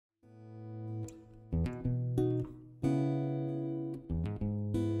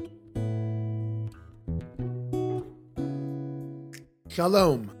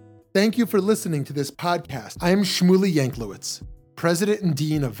Shalom. Thank you for listening to this podcast. I am Shmuley Yanklowitz, President and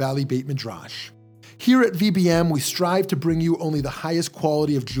Dean of Valley Beit Midrash. Here at VBM, we strive to bring you only the highest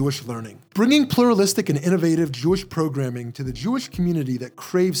quality of Jewish learning, bringing pluralistic and innovative Jewish programming to the Jewish community that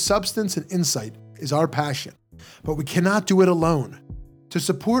craves substance and insight is our passion, but we cannot do it alone. To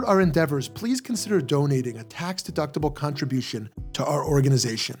support our endeavors, please consider donating a tax-deductible contribution to our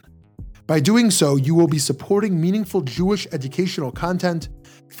organization. By doing so, you will be supporting meaningful Jewish educational content,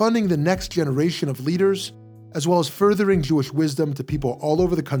 funding the next generation of leaders, as well as furthering Jewish wisdom to people all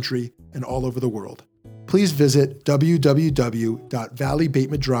over the country and all over the world. Please visit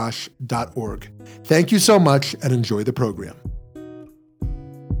www.valleybeitmidrash.org. Thank you so much and enjoy the program.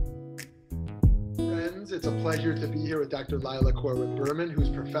 Friends, it's a pleasure to be here with Dr. Lila Corwin-Berman, who's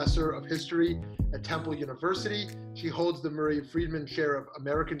professor of history at Temple University. She holds the Murray Friedman Chair of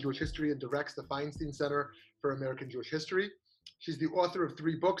American Jewish History and directs the Feinstein Center for American Jewish History. She's the author of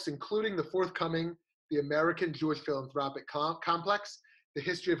 3 books, including the forthcoming The American Jewish Philanthropic Complex, The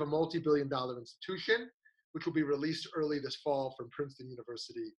History of a Multi-Billion-Dollar Institution, which will be released early this fall from Princeton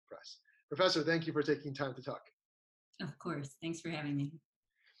University Press. Professor, thank you for taking time to talk. Of course. Thanks for having me.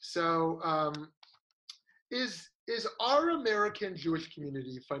 So, is our American Jewish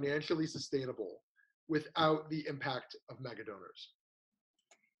community financially sustainable without the impact of megadonors?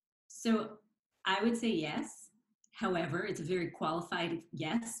 So I would say yes. However, it's a very qualified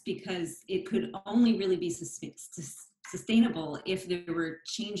yes, because it could only really be sustainable if there were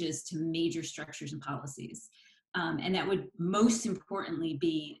changes to major structures and policies. And that would most importantly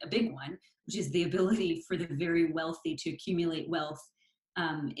be a big one, which is the ability for the very wealthy to accumulate wealth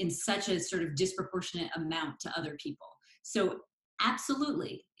in such a sort of disproportionate amount to other people. So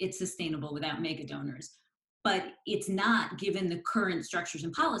absolutely, it's sustainable without mega donors, but it's not given the current structures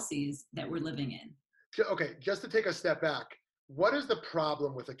and policies that we're living in. Okay, just to take a step back, what is the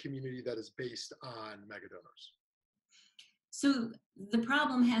problem with a community that is based on mega donors? So the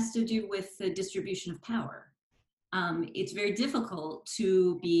problem has to do with the distribution of power. It's very difficult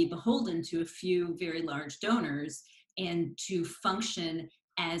to be beholden to a few very large donors and to function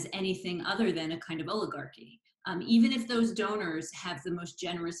as anything other than a kind of oligarchy. Even if those donors have the most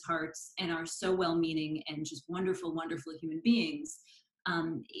generous hearts and are so well-meaning and just wonderful, wonderful human beings,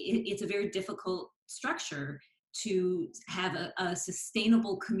 it's a very difficult structure to have a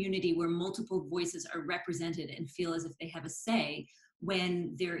sustainable community where multiple voices are represented and feel as if they have a say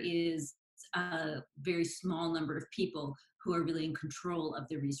when there is a very small number of people who are really in control of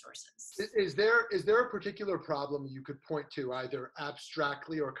the resources. Is there a particular problem you could point to, either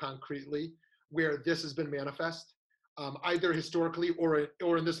abstractly or concretely, where this has been manifest, either historically or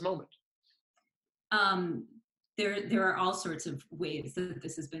in this moment? There are all sorts of ways that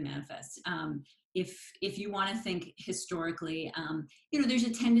this has been manifest. If you want to think historically, there's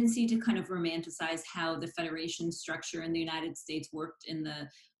a tendency to kind of romanticize how the federation structure in the United States worked in the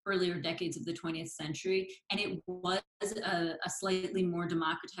earlier decades of the 20th century, and it was a slightly more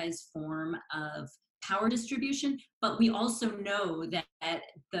democratized form of power distribution. But we also know that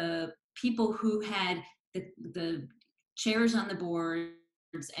the people who had the chairs on the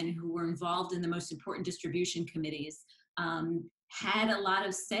boards and who were involved in the most important distribution committees had a lot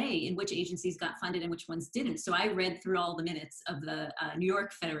of say in which agencies got funded and which ones didn't. So I read through all the minutes of the New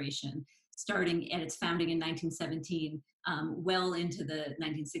York Federation, starting at its founding in 1917, well into the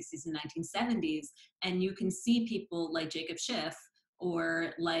 1960s and 1970s. And you can see people like Jacob Schiff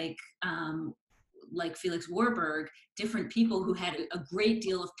or like Felix Warburg, different people who had a great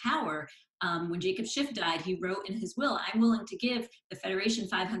deal of power. When Jacob Schiff died, he wrote in his will, "I'm willing to give the Federation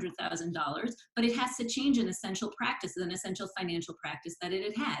 $500,000, but it has to change an essential practice, an essential financial practice that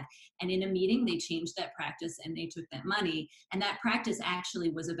it had." And in a meeting, they changed that practice and they took that money. And that practice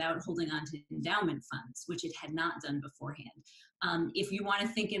actually was about holding on to endowment funds, which it had not done beforehand. If you want to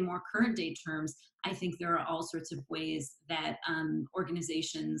think in more current day terms, I think there are all sorts of ways that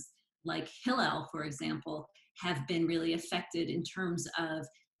organizations like Hillel, for example, have been really affected in terms of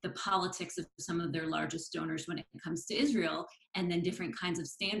the politics of some of their largest donors when it comes to Israel, and then different kinds of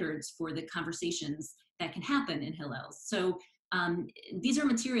standards for the conversations that can happen in Hillel. So these are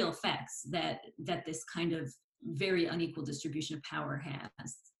material effects that this kind of very unequal distribution of power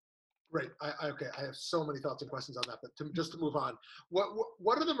has. Great. Okay, I have so many thoughts and questions on that, but just to move on,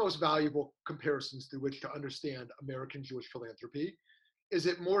 what are the most valuable comparisons through which to understand American Jewish philanthropy? Is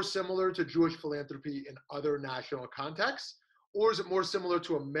it more similar to Jewish philanthropy in other national contexts, or is it more similar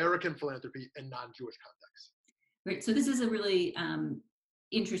to American philanthropy in non-Jewish contexts? Right. So this is a really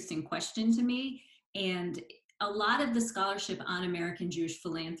interesting question to me. And a lot of the scholarship on American Jewish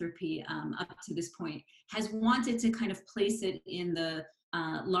philanthropy up to this point has wanted to kind of place it in the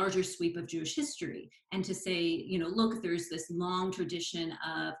larger sweep of Jewish history and to say, look, there's this long tradition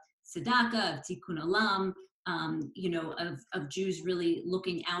of tzedakah, of tikkun olam, of Jews really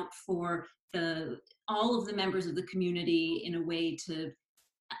looking out for all of the members of the community in a way to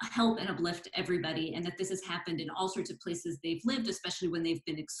help and uplift everybody, and that this has happened in all sorts of places they've lived, especially when they've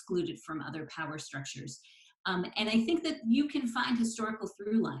been excluded from other power structures. And I think that you can find historical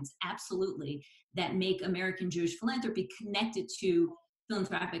through lines, absolutely, that make American Jewish philanthropy connected to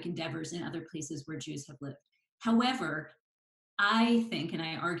philanthropic endeavors in other places where Jews have lived. However, I think, and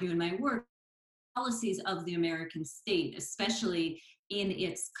I argue in my work, policies of the American state, especially in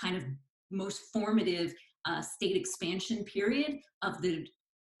its kind of most formative state expansion period of the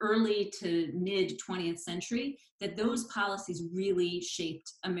early to mid 20th century, that those policies really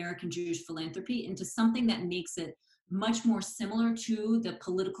shaped American Jewish philanthropy into something that makes it much more similar to the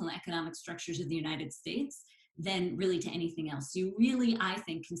political and economic structures of the United States than really to anything else. You really, I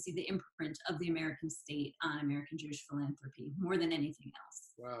think, can see the imprint of the American state on American Jewish philanthropy more than anything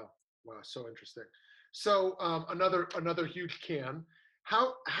else. Wow, so interesting. So another huge can.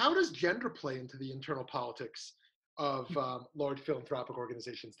 How does gender play into the internal politics of large philanthropic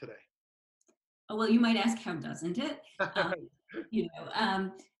organizations today? Oh, well, you might ask, how doesn't it?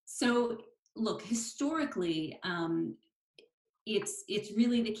 So look, historically, it's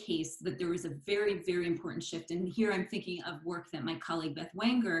really the case that there was a very, very important shift. And here I'm thinking of work that my colleague Beth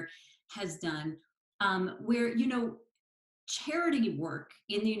Wenger has done, where, charity work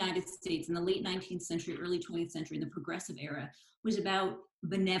in the United States in the late 19th century, early 20th century, in the progressive era, was about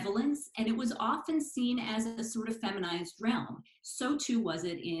benevolence, and it was often seen as a sort of feminized realm. So too was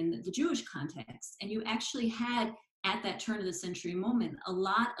it in the Jewish context. And you actually had, at that turn of the century moment, a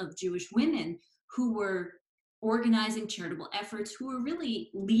lot of Jewish women who were organizing charitable efforts, who were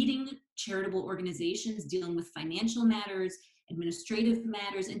really leading charitable organizations, dealing with financial matters, administrative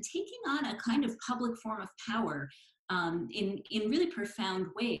matters, and taking on a kind of public form of power in really profound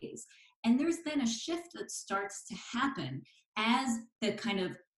ways. And there's then a shift that starts to happen as the kind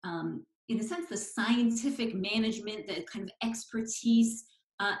of, in a sense, the scientific management, the kind of expertise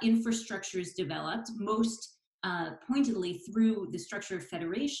infrastructure is developed, most pointedly through the structure of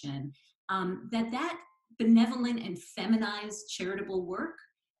federation, that benevolent and feminized charitable work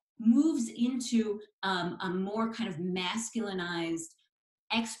moves into a more kind of masculinized,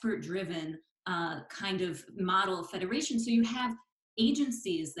 expert-driven kind of model of federation. So you have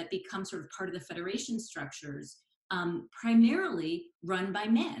agencies that become sort of part of the federation structures, primarily run by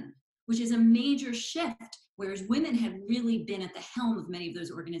men, which is a major shift, whereas women had really been at the helm of many of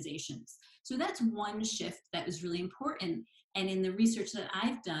those organizations. So that's one shift that was really important. And in the research that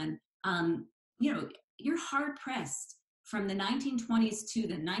I've done, you're hard pressed from the 1920s to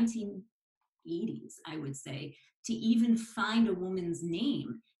the 1980s, I would say, to even find a woman's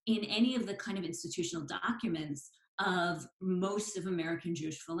name in any of the kind of institutional documents of most of American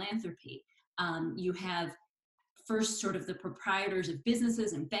Jewish philanthropy. You have first sort of the proprietors of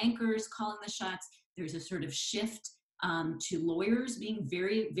businesses and bankers calling the shots. There's a sort of shift to lawyers being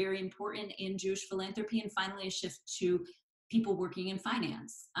very, very important in Jewish philanthropy, and finally a shift to people working in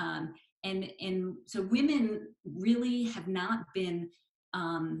finance. And so women really have not been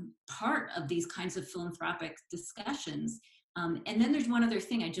part of these kinds of philanthropic discussions. And then there's one other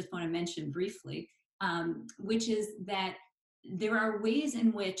thing I just want to mention briefly, which is that there are ways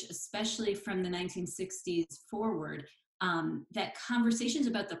in which, especially from the 1960s forward, that conversations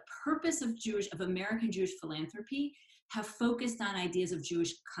about the purpose of American Jewish philanthropy have focused on ideas of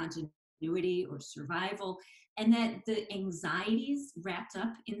Jewish continuity or survival, and that the anxieties wrapped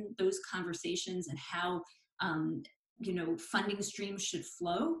up in those conversations and how funding streams should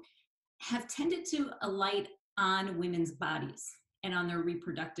flow have tended to alight on women's bodies and on their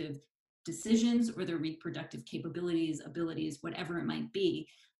reproductive decisions or their reproductive capabilities, abilities, whatever it might be.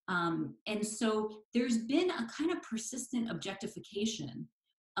 And so there's been a kind of persistent objectification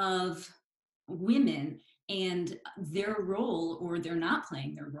of women and their role, or they're not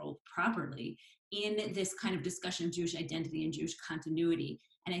playing their role properly in this kind of discussion of Jewish identity and Jewish continuity.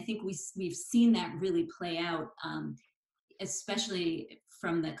 And I think we've seen that really play out, especially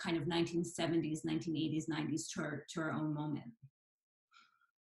from the kind of 1970s, 1980s, 90s to our own moment.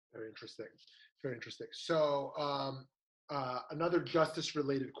 Very interesting. Very interesting. So another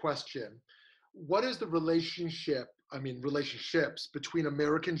justice-related question. What is the relationships between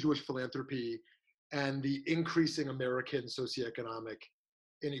American Jewish philanthropy and the increasing American socioeconomic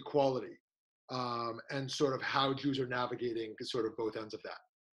inequality, and sort of how Jews are navigating sort of both ends of that?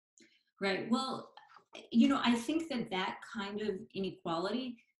 Right. Well, I think that that kind of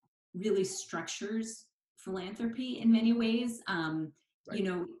inequality really structures philanthropy in many ways. Right.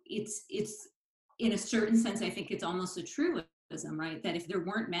 It's in a certain sense, I think it's almost a truism, right? That if there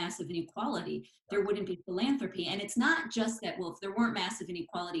weren't massive inequality, there wouldn't be philanthropy. And it's not just that, well, if there weren't massive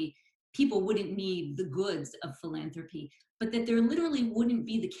inequality, people wouldn't need the goods of philanthropy, but that there literally wouldn't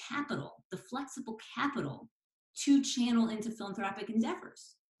be the capital, the flexible capital to channel into philanthropic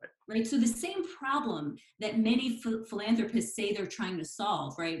endeavors. Right. So the same problem that many philanthropists say they're trying to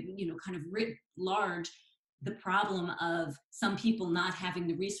solve, right? Kind of writ large, the problem of some people not having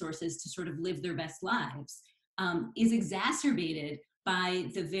the resources to sort of live their best lives, is exacerbated by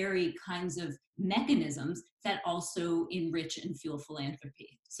the very kinds of mechanisms that also enrich and fuel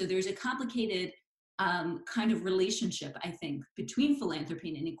philanthropy. So there's a complicated kind of relationship, I think, between philanthropy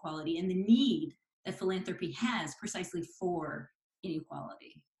and inequality, and the need that philanthropy has precisely for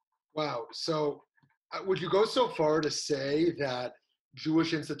inequality. Wow. So, would you go so far to say that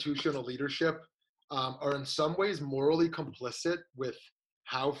Jewish institutional leadership are in some ways morally complicit with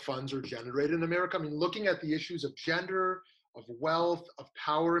how funds are generated in America? I mean, looking at the issues of gender, of wealth, of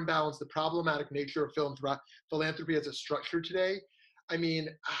power imbalance, the problematic nature of philanthropy as it's structured today. I mean,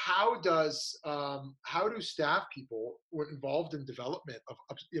 how do staff people who are involved in development of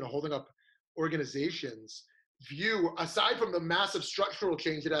holding up organizations view, aside from the massive structural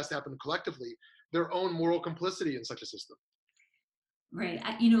change that has to happen collectively, their own moral complicity in such a system? Right.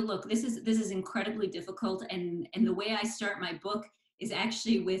 Look, this is incredibly difficult, and the way I start my book is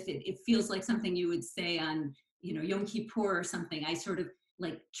actually with it. It feels like something you would say on Yom Kippur or something. I sort of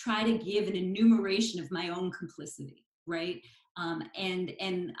like try to give an enumeration of my own complicity, right?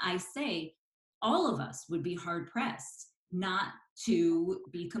 And I say all of us would be hard pressed not to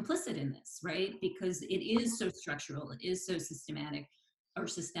be complicit in this, right? Because it is so structural, it is so systematic or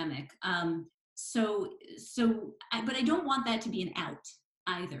systemic. But I don't want that to be an out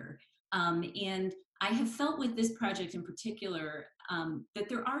either. And I have felt with this project in particular that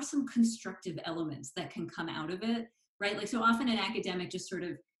there are some constructive elements that can come out of it, right? Like so often an academic just sort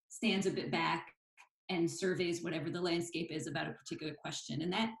of stands a bit back and surveys whatever the landscape is about a particular question.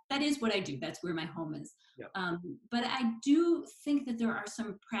 And that is what I do. That's where my home is. Yeah. But I do think that there are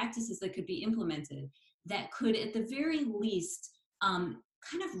some practices that could be implemented that could, at the very least,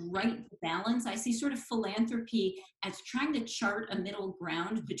 kind of right the balance. I see sort of philanthropy as trying to chart a middle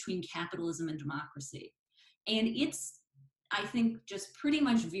ground between capitalism and democracy. And it's, I think, just pretty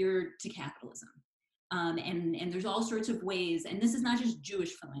much veered to capitalism. And there's all sorts of ways, and this is not just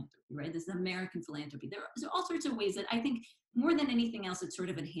Jewish philanthropy, right? This is American philanthropy. There's all sorts of ways that I think more than anything else, it's sort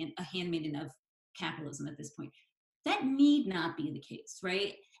of a handmaiden of capitalism at this point. That need not be the case,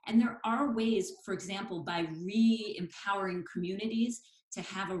 right? And there are ways, for example, by re-empowering communities to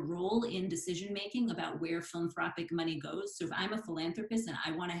have a role in decision making about where philanthropic money goes. So if I'm a philanthropist and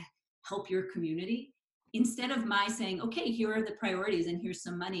I want to help your community, instead of my saying, okay, here are the priorities and here's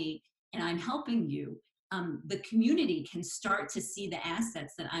some money and I'm helping you, the community can start to see the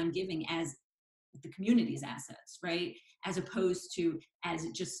assets that I'm giving as the community's assets, right? As opposed to as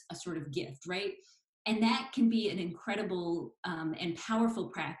just a sort of gift, right? And that can be an incredible and powerful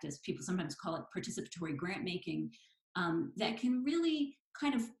practice. People sometimes call it participatory grant making, that can really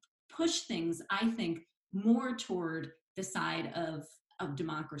kind of push things, I think, more toward the side of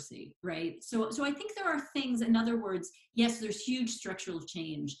democracy, right? So I think there are things, in other words, yes, there's huge structural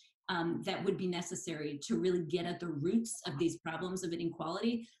change that would be necessary to really get at the roots of these problems of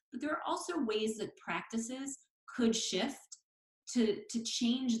inequality. But there are also ways that practices could shift to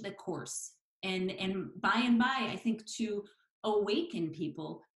change the course and by, I think, to awaken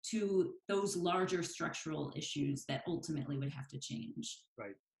people to those larger structural issues that ultimately would have to change.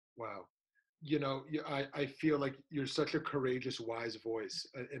 Right. Wow. I feel like you're such a courageous, wise voice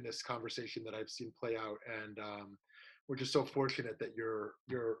in this conversation that I've seen play out, and we're just so fortunate that you're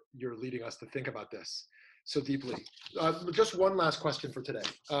leading us to think about this so deeply. Just one last question for today,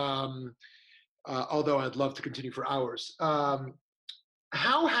 although I'd love to continue for hours.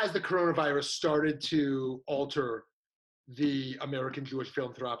 How has the coronavirus started to alter the American Jewish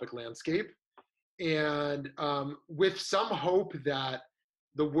philanthropic landscape? And with some hope that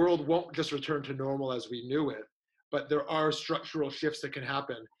the world won't just return to normal as we knew it, but there are structural shifts that can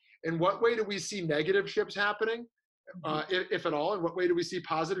happen. In what way do we see negative shifts happening, if at all? In what way do we see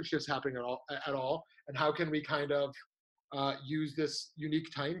positive shifts happening at all? And how can we kind of use this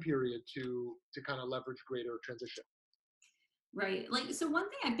unique time period to kind of leverage greater transition? Right. Like, so one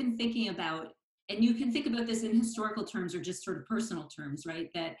thing I've been thinking about, and you can think about this in historical terms or just sort of personal terms, right?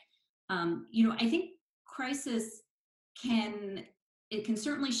 That, I think crisis can it can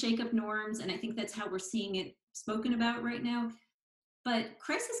certainly shake up norms, and I think that's how we're seeing it spoken about right now. But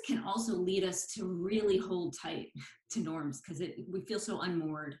crisis can also lead us to really hold tight to norms because we feel so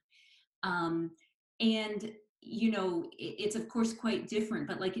unmoored. Um, and it's of course quite different.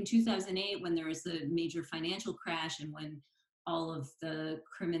 But like in 2008, when there was the major financial crash, and when all of the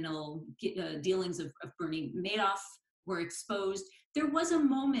criminal dealings of Bernie Madoff were exposed, there was a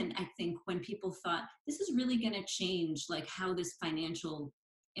moment, I think, when people thought this is really going to change, like how this financial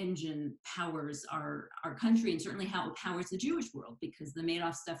engine powers our country, and certainly how it powers the Jewish world, because the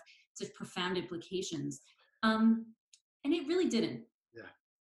Madoff stuff has profound implications. And it really didn't. Yeah.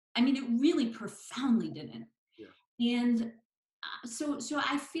 I mean, it really profoundly didn't. Yeah. And so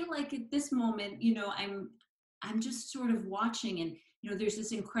I feel like at this moment, I'm just sort of watching, and there's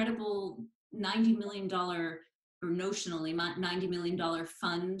this incredible $90 million, or notionally $90 million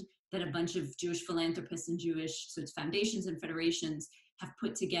fund that a bunch of Jewish philanthropists and Jewish, so it's foundations and federations, have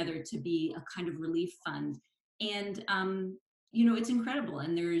put together to be a kind of relief fund. And it's incredible,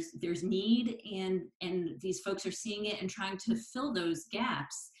 and there's need, and these folks are seeing it and trying to fill those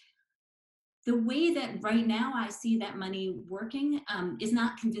gaps. The way that right now I see that money working is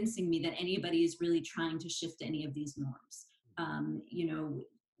not convincing me that anybody is really trying to shift any of these norms.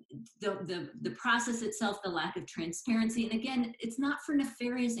 The process itself, the lack of transparency, and again, it's not for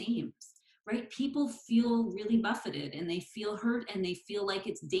nefarious aims, right? People feel really buffeted, and they feel hurt, and they feel like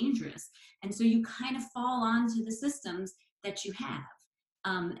it's dangerous, and so you kind of fall onto the systems that you have.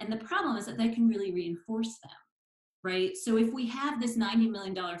 And the problem is that can really reinforce them. Right? So if we have this $90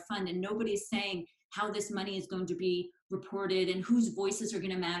 million fund and nobody's saying how this money is going to be reported and whose voices are going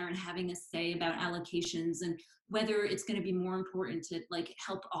to matter and having a say about allocations, and whether it's going to be more important to like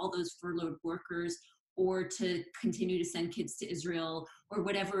help all those furloughed workers or to continue to send kids to Israel or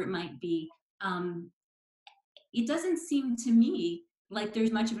whatever it might be, it doesn't seem to me like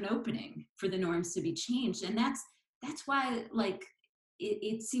there's much of an opening for the norms to be changed. And that's why like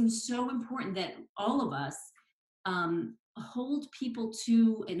it seems so important that all of us hold people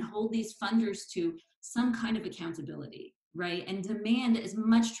to, and hold these funders to, some kind of accountability, right? And demand as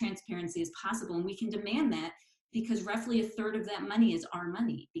much transparency as possible. And we can demand that because roughly a third of that money is our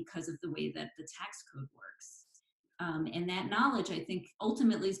money because of the way that the tax code works. And that knowledge, I think,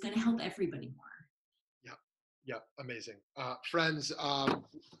 ultimately is going to help everybody more. Yeah, amazing. Friends,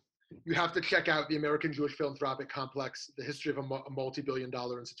 you have to check out the American Jewish Philanthropic Complex, The History of a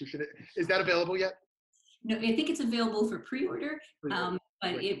Multi-Billion-Dollar Institution. Is that available yet? No, I think it's available for pre-order,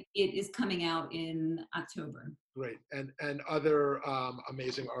 but it is coming out in October. Great. And other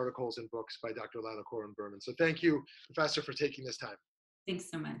amazing articles and books by Dr. Lana Koren Berman. So thank you, Professor, for taking this time.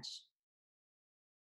 Thanks so much.